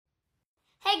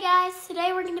Hey guys,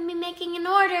 today we're going to be making an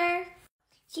order.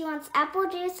 She wants apple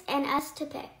juice and us to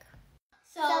pick.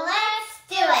 So let's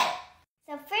do it.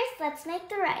 So first, let's make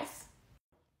the rice.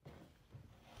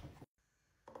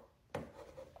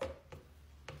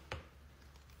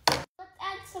 Let's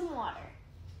add some water.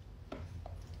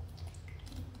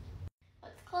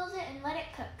 Let's close it and let it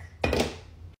cook.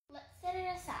 Let's set it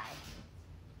aside.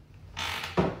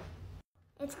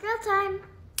 It's grill time.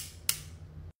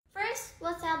 First,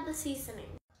 let's add the seasoning.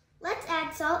 Let's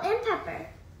add salt and pepper.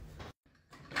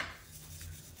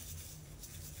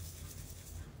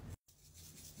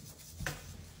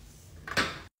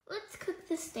 Let's cook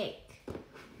the steak.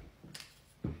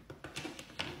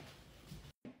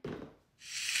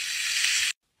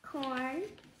 Corn.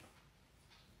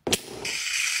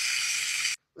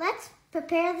 Let's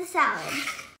prepare the salad.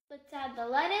 Let's add the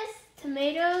lettuce,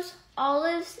 tomatoes,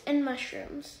 olives, and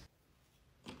mushrooms.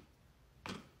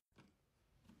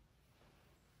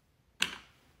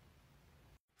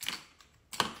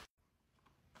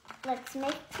 Let's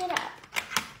mix it up.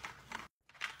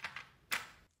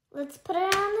 Let's put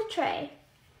it on the tray.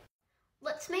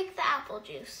 Let's make the apple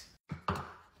juice.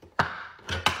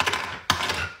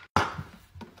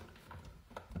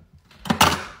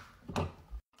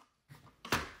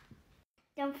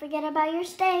 Don't forget about your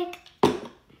steak.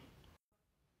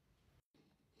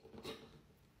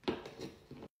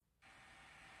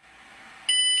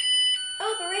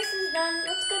 Oh, the rice is done.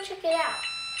 Let's go check it out.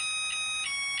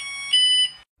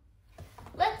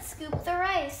 Let's scoop the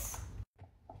rice.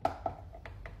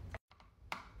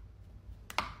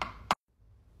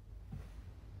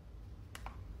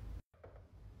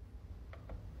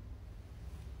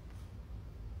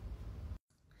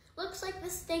 Looks like the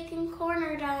steak and corn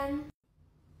are done.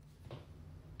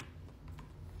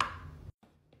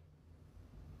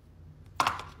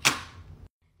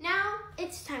 Now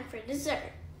it's time for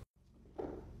dessert.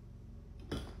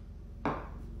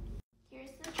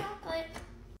 Here's the chocolate.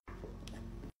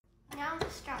 Now the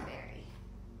strawberry.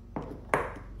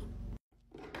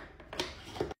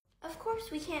 Of course,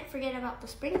 we can't forget about the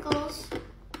sprinkles.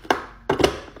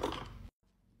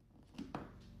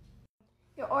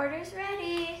 Your order's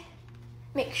ready.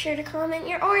 Make sure to comment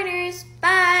your orders.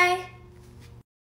 Bye!